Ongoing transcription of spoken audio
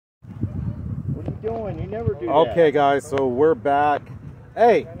doing? You never do that. Okay, guys, so we're back.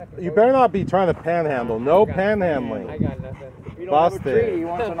 Hey, you better not be trying to panhandle. No panhandling. I got nothing. You don't have a tree. He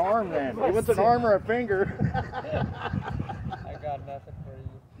wants an arm then. He wants an arm or a finger. I got nothing for you.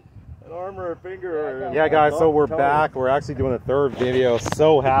 An arm or a finger. Yeah, guys, so we're back. We're actually doing a third video.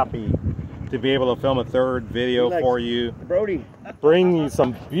 So happy to be able to film a third video for you. Brody. Bring you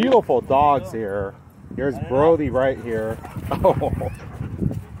some beautiful dogs here. Here's Brody right here. Oh.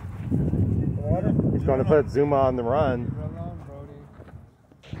 He's going to put Zuma on the run.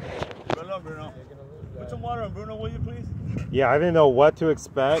 Put some water on, Bruno, will you please? Yeah, I didn't know what to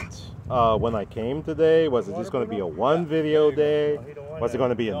expect when I came today. Was it just going to be a one video day? Was it going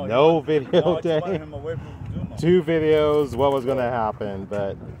to be a no video day? 2 videos, what was going to happen?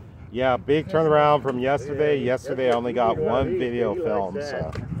 But yeah, big turnaround from yesterday. Yesterday I only got 1 video filmed.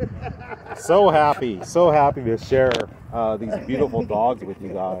 So happy to share these beautiful dogs with you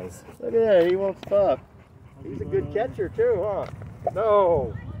guys. Look at that, he won't stop. He's a good catcher too, huh?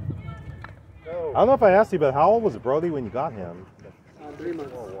 No. I don't know if I asked you, but how old was Brody when you got him? 3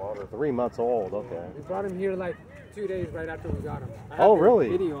 months. 3 months old, okay. We brought him here like 2 days right after we got him. Oh, really?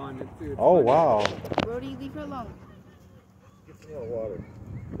 Video on it too. Oh, wow. Brody, leave her alone. Get some more water.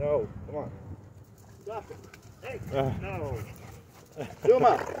 No, come on. Stop it. Hey, no.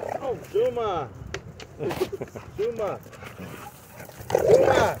 Zuma. Oh, Zuma. Zuma.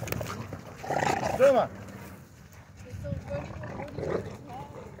 Zuma. Zuma.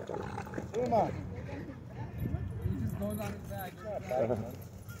 Zuma. He just goes on his back.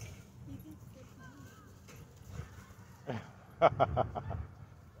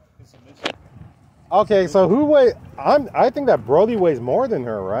 Okay, so who weighs? I think that Brody weighs more than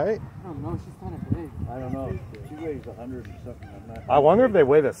her, right? I don't know. She's kind of big. I don't know. She weighs 100 and something. I wonder if they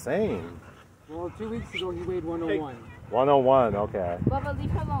weigh the same. Well, 2 weeks ago he weighed 101. 101, okay. Bubba,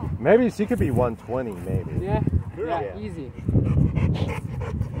 leave her alone. Maybe she could be 120, maybe. Yeah, Yeah. easy.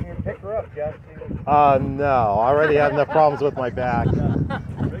 Here, pick her up, Jeff. No, I already have enough problems with my back.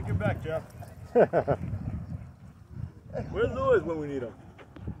 Take her back, Jeff. Where's Lewis when we need him?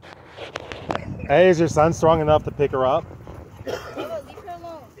 Hey, is your son strong enough to pick her up? Bubba, leave her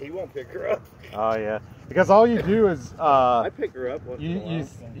alone. He won't pick her up. Oh yeah, because all you do is I pick her up once in a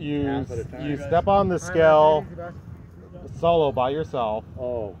while. you step on the scale solo by yourself.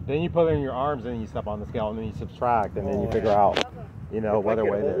 Oh. Then you put it in your arms and you step on the scale and then you subtract and then you figure out, you know, what her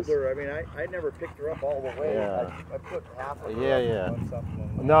weight is. I mean, I never picked her up all the way. Yeah. I put half of her Yeah. on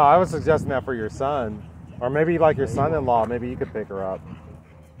something. No, I was suggesting that for your son, or maybe like your son-in-law. Maybe you could pick her up.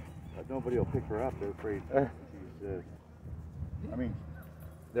 Nobody will pick her up. They're afraid she's. I mean,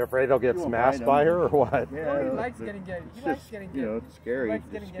 they're afraid they'll get smashed by her or what? Yeah, he likes getting good. He likes getting good. You know, it's scary.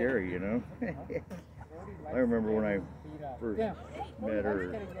 It's scary, you know. I remember when I first met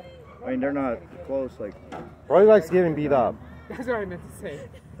her. I mean, they're not close. Like, Brody likes getting beat up. That's what I meant to say.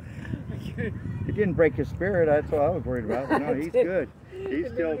 It didn't break his spirit. That's what I was worried about. But no, he's good.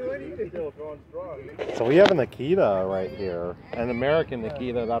 He's still going strong. So we have an Akita right here, an American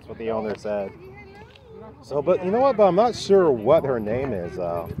Akita. That's what the owner said. So, but you know what? But I'm not sure what her name is.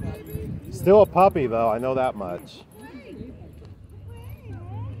 Still a puppy, though. I know that much.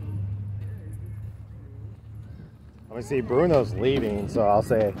 Let me see. Bruno's leaving, so I'll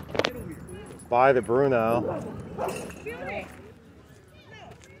say bye to Bruno.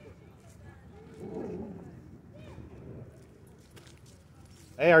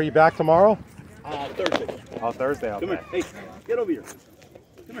 Hey, are you back tomorrow? Thursday. Oh, Thursday. Okay. Come here. Hey, get over here.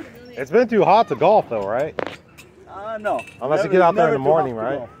 Come here. It's been too hot to golf, though, right? No. Unless you get out there in the morning,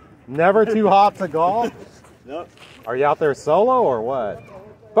 right? Never too hot to golf? Nope. Are you out there solo or what?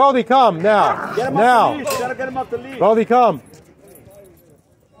 Bodie, come now. Get him now. off the leash. Gotta get him off the leash. Bodie, come.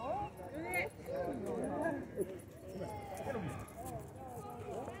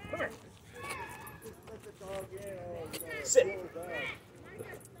 Sit.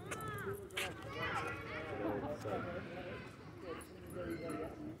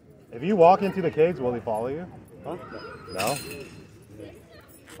 If you walk into the cage, will he follow you? Huh? No?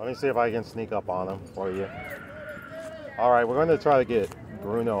 Let me see if I can sneak up on him for you. Alright, we're going to try to get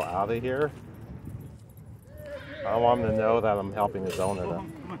Bruno out of here. I don't want him to know that I'm helping his owner though.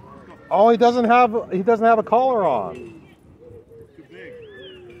 Oh, he doesn't have a collar on.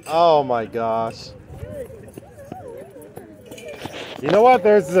 Oh my gosh. You know what?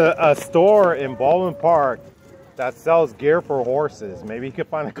 There's a store in Baldwin Park that sells gear for horses. Maybe you could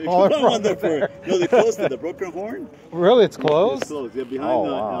find a collar from there. No, they closed it. The Broken Horn. Really, it's closed? It's closed. Yeah,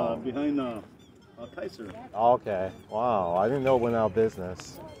 behind Kaiser. Okay. Wow. I didn't know it went out of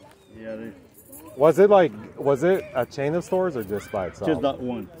business. Yeah. Was it a chain of stores or just by itself? Just that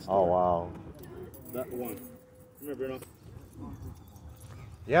one. Oh wow. That one. Come here, Bruno.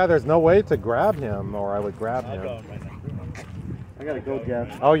 Yeah, there's no way to grab him, or I would grab him. I gotta go,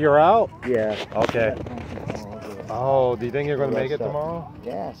 Jeff. Oh, you're out? Yeah. Okay. Oh, do you think you're going to make it tomorrow?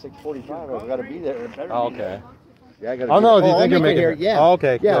 Yeah, 6:45. I've got to be there. Oh, okay. Yeah, I gotta Oh, no, do you think I'll you're make making it here? it? Yeah. Oh,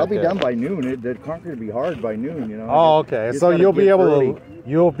 okay, Yeah, good, I'll be good. done by noon. The concrete will be hard by noon, you know. Oh, okay. Just So gotta you'll be get able early. to,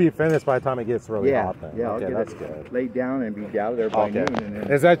 you'll be finished by the time it gets really Yeah, hot then. yeah. I'll Okay, get that's it good. laid down and be out there by Okay. noon. And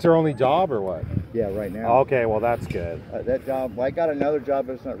then, Is that your only job or what? yeah, right now. Okay, well that's good. That job, well, I got another job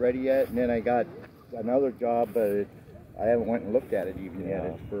that's not ready yet, and then I got another job, but I haven't went and looked at it even yet.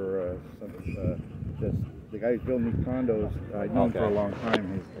 It's for the guy who's building these condos. I've known for a long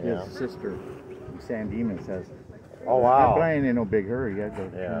time. His sister, San Dimas, says, Oh wow. I ain't in no big hurry.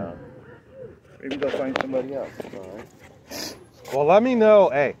 Yeah. Maybe they'll find somebody else. All right. Well, let me know.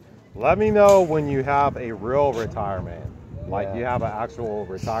 Hey, let me know when you have a real retirement, like you have an actual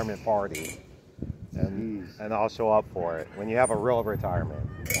retirement party, and I'll show up for it when you have a real retirement.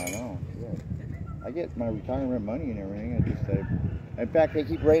 I know. Yeah. I get my retirement money and everything. I just, in fact, they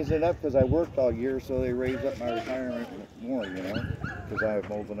keep raising it up because I worked all year, so they raise up my retirement more. You know, because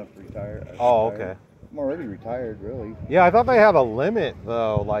I'm old enough to retire. Oh, okay. I'm already retired, really. Yeah, I thought they had a limit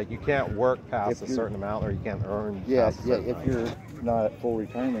though. Like you can't work past a certain amount, or you can't earn. Yeah, past a yeah. certain If amount. you're not at full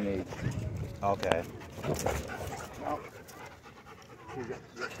retirement age. Okay.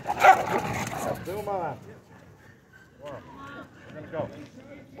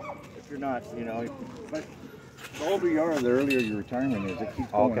 If you're not, you know, but the older you are, the earlier your retirement is. It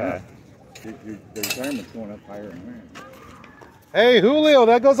keeps going up. The retirement's going up higher and higher. Hey, Julio,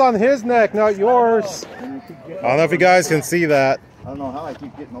 that goes on his neck, not yours. I don't know if you guys can see that. I don't know how I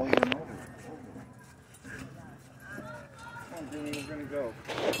keep getting older and older. Come on, Bruno, we're gonna go.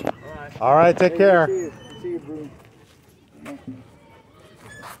 All right, take care. See you, Bruno.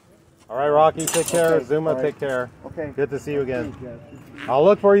 All right, Rocky, take care. Okay, Zuma, all right. take care. Okay. Good to see you again. I'll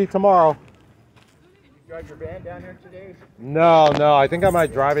look for you tomorrow. Did you drive your van down here today? No, I think I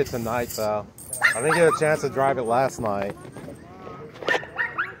might drive it tonight, though. I didn't get a chance to drive it last night.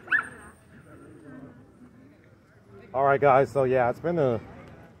 All right, guys, so yeah, it's been a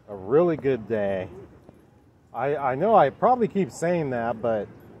really good day. I know I probably keep saying that, but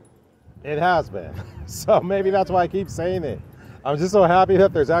it has been. So maybe that's why I keep saying it. I'm just so happy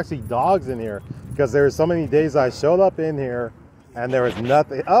that there's actually dogs in here, because there were so many days I showed up in here and there was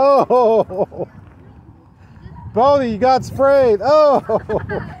nothing. Oh! Bodie, you got sprayed. Oh!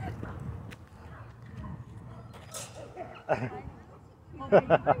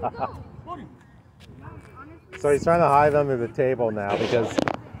 So he's trying to hide under the table now because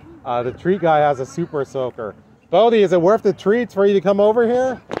the treat guy has a super soaker. Bodie, is it worth the treats for you to come over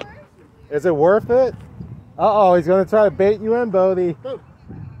here? Is it worth it? Uh-oh, he's going to try to bait you in, Bodie.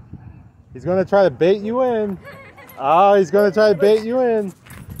 He's going to try to bait you in. Oh, he's going to try to bait you in.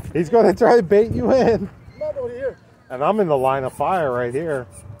 He's going to try to bait you in. And I'm in the line of fire right here.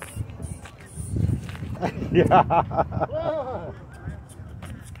 Yeah.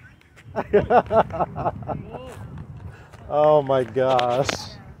 Oh my gosh.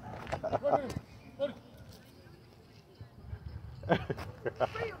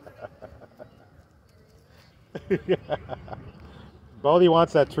 Bodie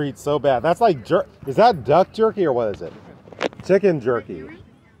wants that treat so bad. That's like is that duck jerky or what is it? Chicken jerky.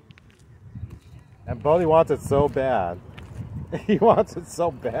 And Bodie wants it so bad. He wants it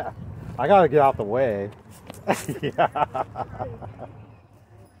so bad. I gotta get out the way. Yeah.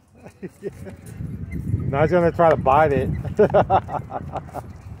 Now he's gonna try to bite it.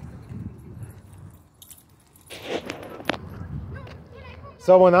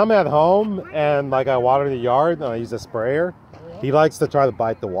 So when I'm at home and like I water the yard and I use a sprayer, he likes to try to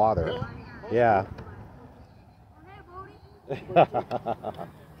bite the water. Yeah.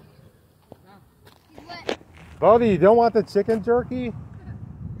 Bodie, you don't want the chicken jerky?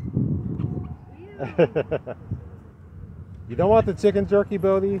 You don't want the chicken jerky,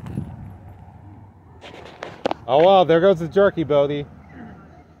 Bodie? Oh well, there goes the jerky, Bodie.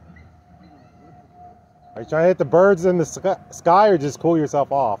 Are you trying to hit the birds in the sky or just cool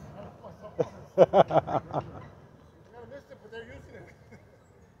yourself off?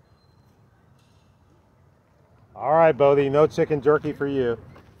 All right, Bodie, no chicken jerky for you.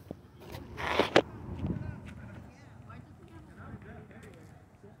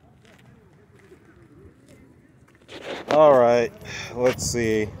 All right, let's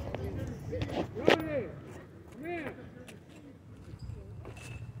see.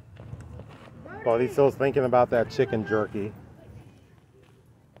 Bodie's still thinking about that chicken jerky.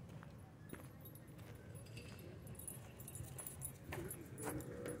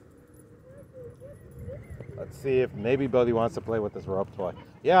 Let's see if maybe Bodhi wants to play with this rope toy.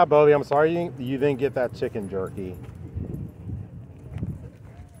 Yeah, Bodhi, I'm sorry you didn't get that chicken jerky.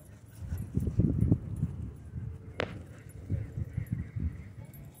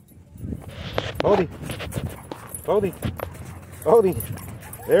 Bodhi. Bodhi. Bodhi.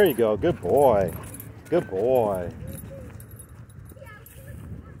 There you go. Good boy. Good boy.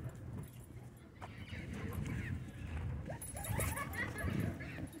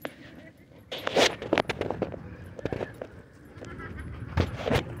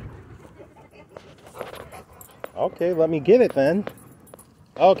 Okay, let me get it then.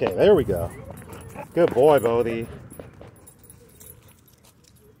 Okay, there we go. Good boy, Bodhi.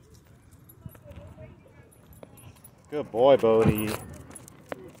 Good boy, Bodhi.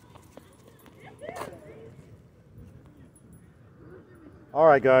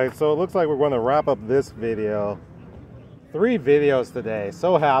 Alright guys, so it looks like we're going to wrap up this video. 3 videos today.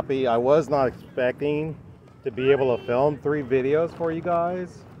 So happy. I was not expecting to be able to film 3 videos for you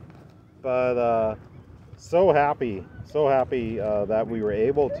guys. But so happy that we were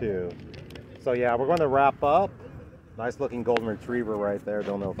able to. So yeah, we're going to wrap up. Nice looking golden retriever right there.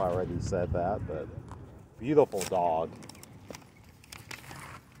 Don't know if I already said that, but beautiful dog.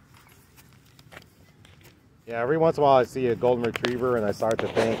 Yeah, every once in a while I see a golden retriever and I start to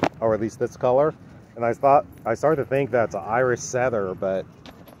think, or at least this color, and I start to think that's an Irish setter, but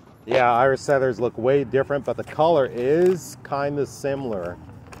yeah, Irish setters look way different, but the color is kind of similar.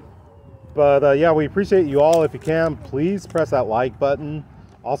 But yeah, we appreciate you all. If you can, please press that like button.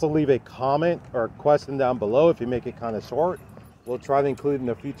 Also leave a comment or a question down below. If you make it kind of short, we'll try to include it in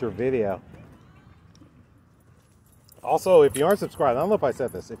a future video. Also, if you aren't subscribed, I don't know if I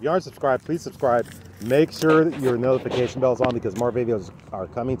said this. If you aren't subscribed, please subscribe. Make sure that your notification bell is on because more videos are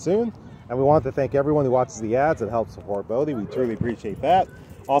coming soon. And we want to thank everyone who watches the ads and helps support Bodhi. We truly appreciate that.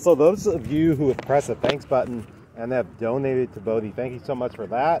 Also, those of you who have pressed the thanks button and have donated to Bodhi, thank you so much for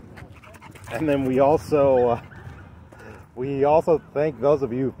that. And then we also thank those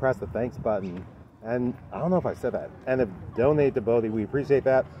of you who pressed the thanks button. And I don't know if I said that. And have donated to Bodhi. We appreciate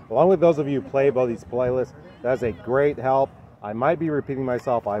that. Along with those of you who play Bodhi's playlist, that's a great help. I might be repeating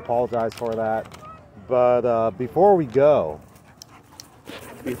myself. I apologize for that. But before we go,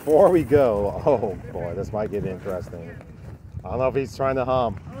 oh boy, this might get interesting. I don't know if he's trying to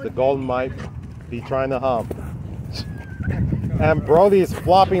hump. The golden might be trying to hump. And Brody is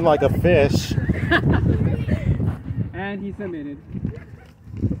flopping like a fish. And he submitted.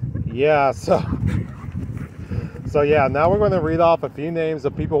 Yeah, so yeah, now we're going to read off a few names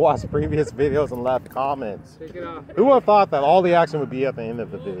of people who watched previous videos and left comments. Take it off. Who would have thought that all the action would be at the end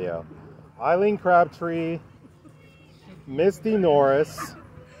of the video? Eileen Crabtree, Misty Norris,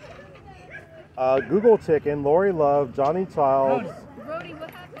 Google Chicken, Lori Love, Johnny Childs, Brody,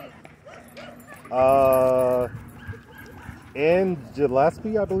 what happened? Ann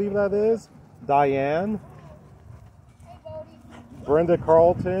Gillespie, I believe that is, Diane, Brenda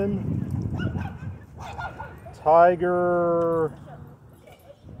Carlton, Tiger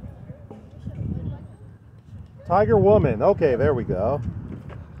Woman. Okay, there we go.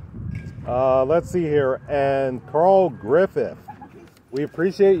 Let's see here. And Carl Griffith. We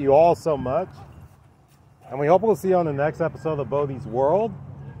appreciate you all so much. And we hope we'll see you on the next episode of Bodhi's World.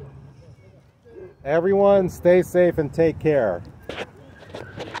 Everyone, stay safe and take care.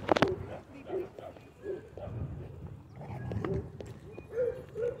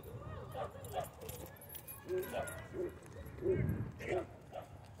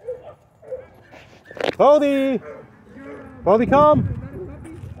 Bodhi! Bodhi, come!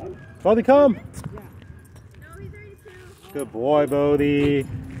 Bodhi, come! Good boy, Bodhi.